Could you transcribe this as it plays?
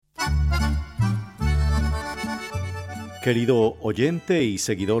Querido oyente y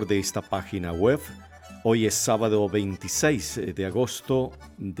seguidor de esta página web, hoy es sábado 26 de agosto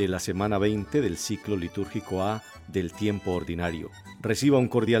de la semana 20 del ciclo litúrgico A del Tiempo ordinario. Reciba un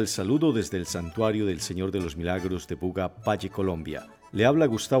cordial saludo desde el Santuario del Señor de los Milagros de Buga, Valle, Colombia. Le habla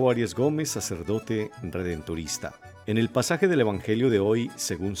Gustavo Arias Gómez, sacerdote redentorista. En el pasaje del Evangelio de hoy,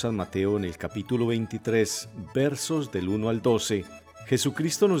 según San Mateo, en el capítulo 23, versos del 1 al 12,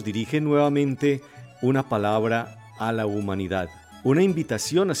 Jesucristo nos dirige nuevamente una palabra a la humanidad, una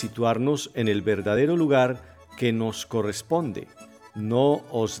invitación a situarnos en el verdadero lugar que nos corresponde. No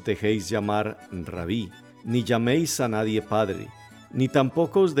os dejéis llamar rabí, ni llaméis a nadie padre, ni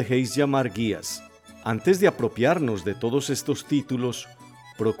tampoco os dejéis llamar guías. Antes de apropiarnos de todos estos títulos,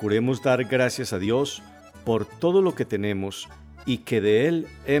 procuremos dar gracias a Dios por todo lo que tenemos y que de Él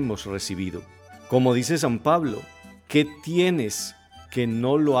hemos recibido. Como dice San Pablo, ¿qué tienes que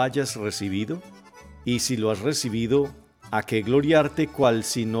no lo hayas recibido? Y si lo has recibido, ¿a qué gloriarte cual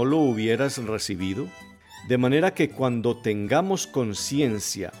si no lo hubieras recibido? De manera que cuando tengamos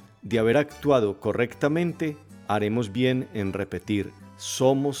conciencia de haber actuado correctamente, haremos bien en repetir: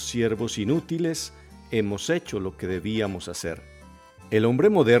 somos siervos inútiles, hemos hecho lo que debíamos hacer. El hombre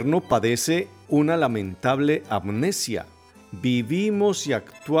moderno padece una lamentable amnesia. Vivimos y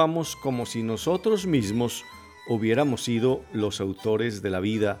actuamos como si nosotros mismos hubiéramos sido los autores de la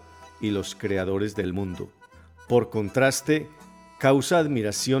vida y los creadores del mundo. Por contraste, causa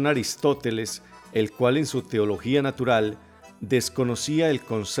admiración Aristóteles, el cual en su teología natural desconocía el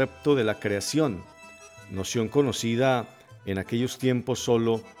concepto de la creación, noción conocida en aquellos tiempos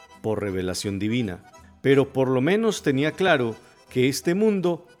solo por revelación divina, pero por lo menos tenía claro que este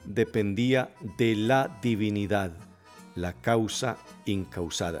mundo dependía de la divinidad, la causa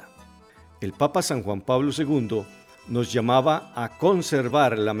incausada. El Papa San Juan Pablo II nos llamaba a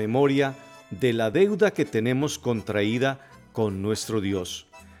conservar la memoria de la deuda que tenemos contraída con nuestro Dios.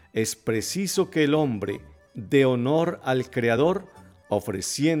 Es preciso que el hombre dé honor al Creador,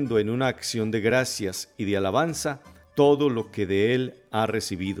 ofreciendo en una acción de gracias y de alabanza todo lo que de Él ha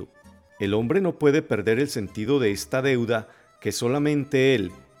recibido. El hombre no puede perder el sentido de esta deuda que solamente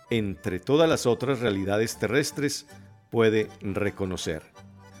Él, entre todas las otras realidades terrestres, puede reconocer.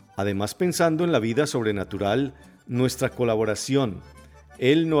 Además, pensando en la vida sobrenatural, nuestra colaboración,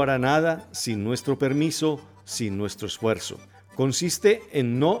 Él no hará nada sin nuestro permiso, sin nuestro esfuerzo. Consiste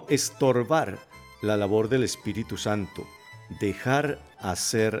en no estorbar la labor del Espíritu Santo, dejar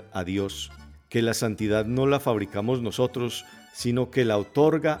hacer a Dios, que la santidad no la fabricamos nosotros, sino que la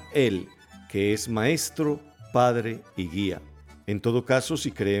otorga Él, que es Maestro, Padre y Guía. En todo caso,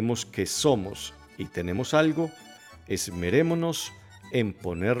 si creemos que somos y tenemos algo, esmerémonos en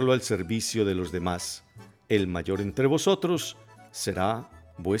ponerlo al servicio de los demás. El mayor entre vosotros será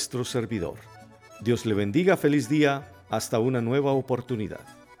vuestro servidor. Dios le bendiga, feliz día, hasta una nueva oportunidad.